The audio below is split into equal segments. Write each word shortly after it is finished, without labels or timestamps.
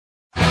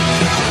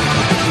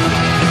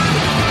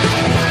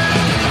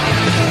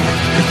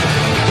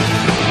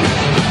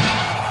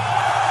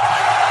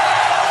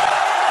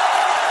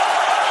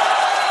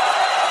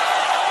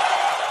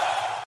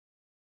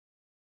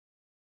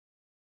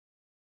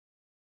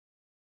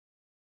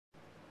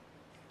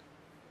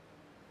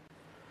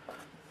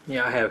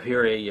Yeah, I have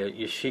here a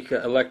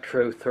Yashica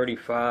Electro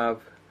 35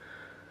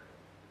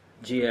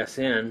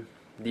 GSN.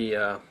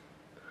 The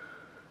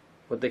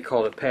what they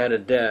call the pad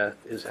of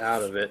death is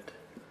out of it.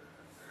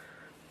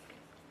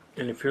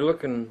 And if you're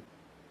looking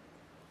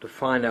to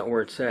find out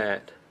where it's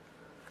at,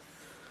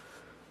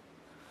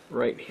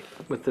 right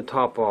with the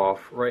top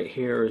off, right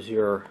here is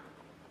your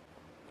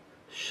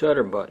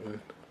shutter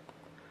button.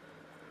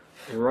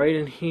 And right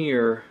in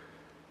here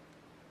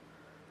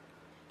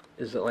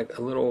is like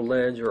a little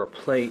ledge or a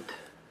plate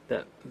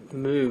that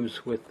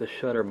moves with the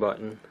shutter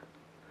button,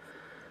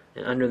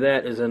 and under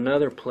that is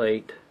another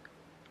plate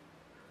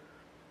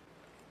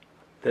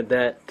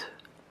that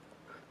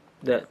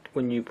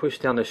when you push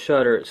down the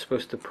shutter, it's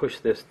supposed to push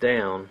this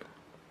down,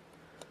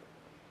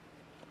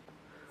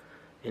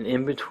 and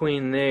in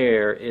between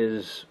there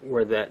is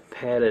where that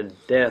pad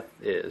of death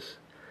is.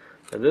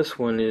 Now this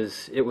one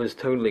it was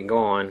totally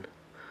gone,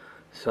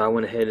 so I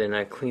went ahead and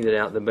I cleaned it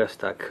out the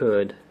best I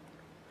could.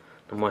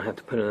 I'm going to have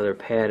to put another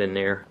pad in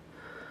there.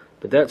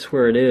 But that's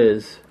where it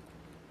is.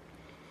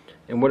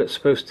 And what it's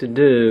supposed to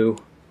do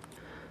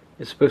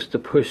is supposed to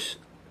push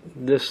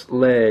this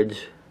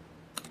ledge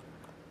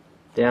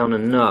down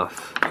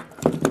enough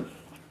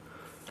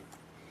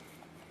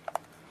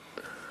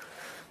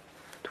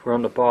to where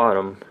on the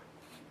bottom,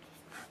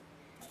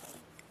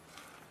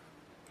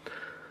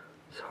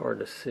 it's hard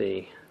to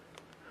see,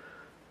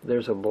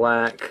 there's a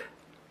black,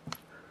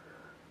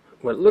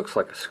 what looks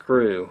like a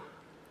screw.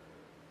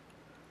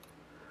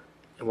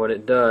 And what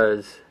it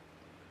does,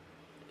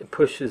 it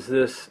pushes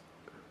this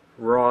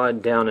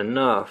rod down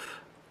enough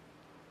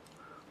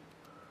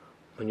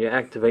when you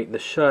activate the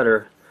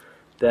shutter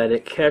that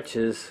it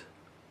catches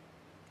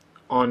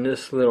on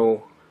this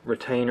little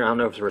retainer. I don't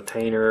know if it's a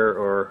retainer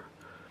or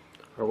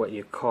what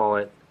you call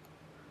it,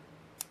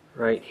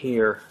 right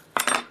here.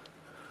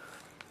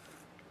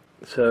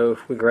 So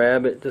if we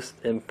grab it just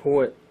and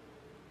pull it,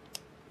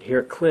 hear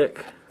it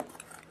click,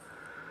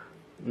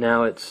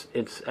 now it's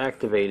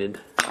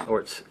activated,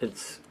 or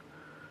it's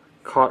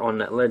caught on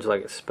that ledge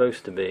like it's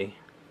supposed to be.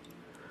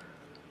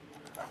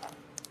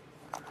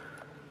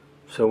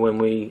 So when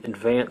we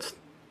advance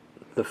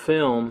the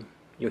film,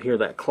 you'll hear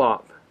that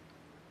clop.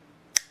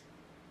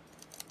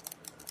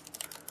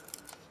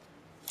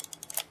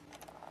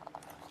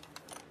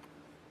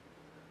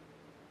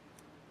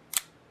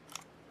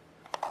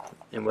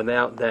 And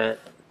without that,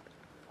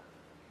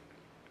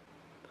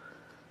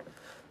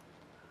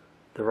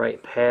 the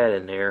right pad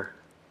in there,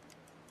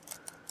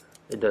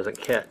 it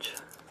doesn't catch.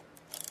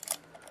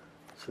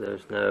 So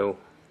there's no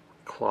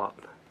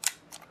clop.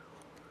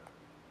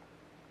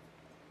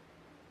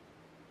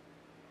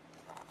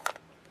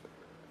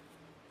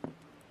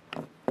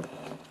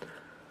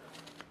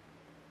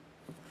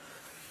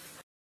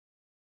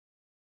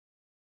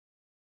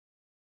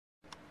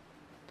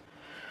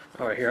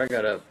 Alright, here I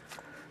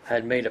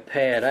had made a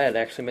pad. I had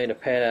actually made a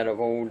pad out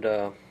of old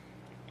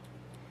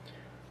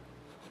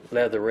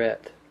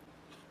leatherette.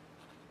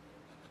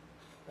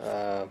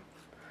 I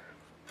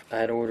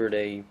had ordered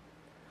a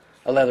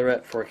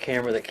leatherette for a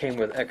camera that came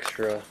with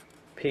extra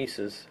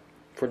pieces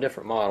for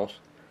different models.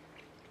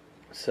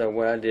 So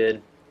what I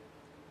did,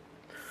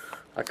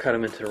 I cut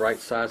them into the right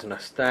size and I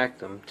stacked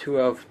them.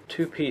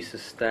 Two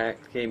pieces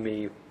stacked gave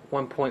me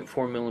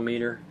 1.4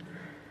 millimeter,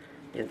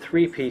 and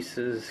 3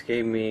 pieces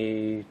gave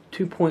me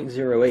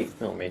 2.08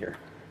 millimeter.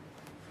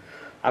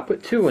 I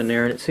put 2 in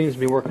there and it seems to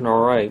be working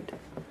alright,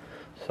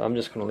 so I'm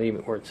just going to leave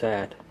it where it's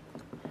at.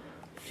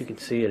 You can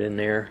see it in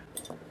there,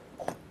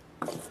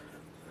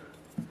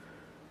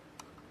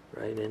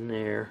 right in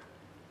there.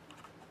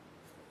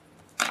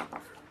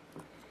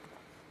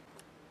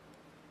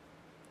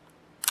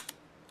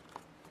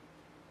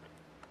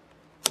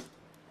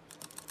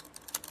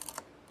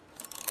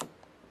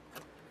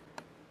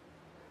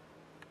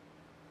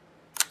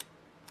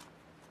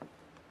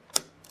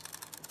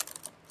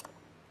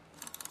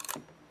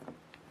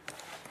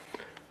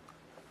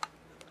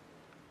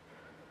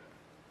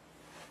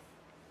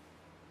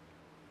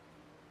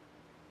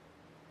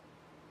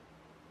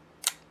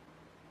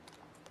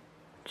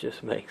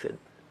 Just makes it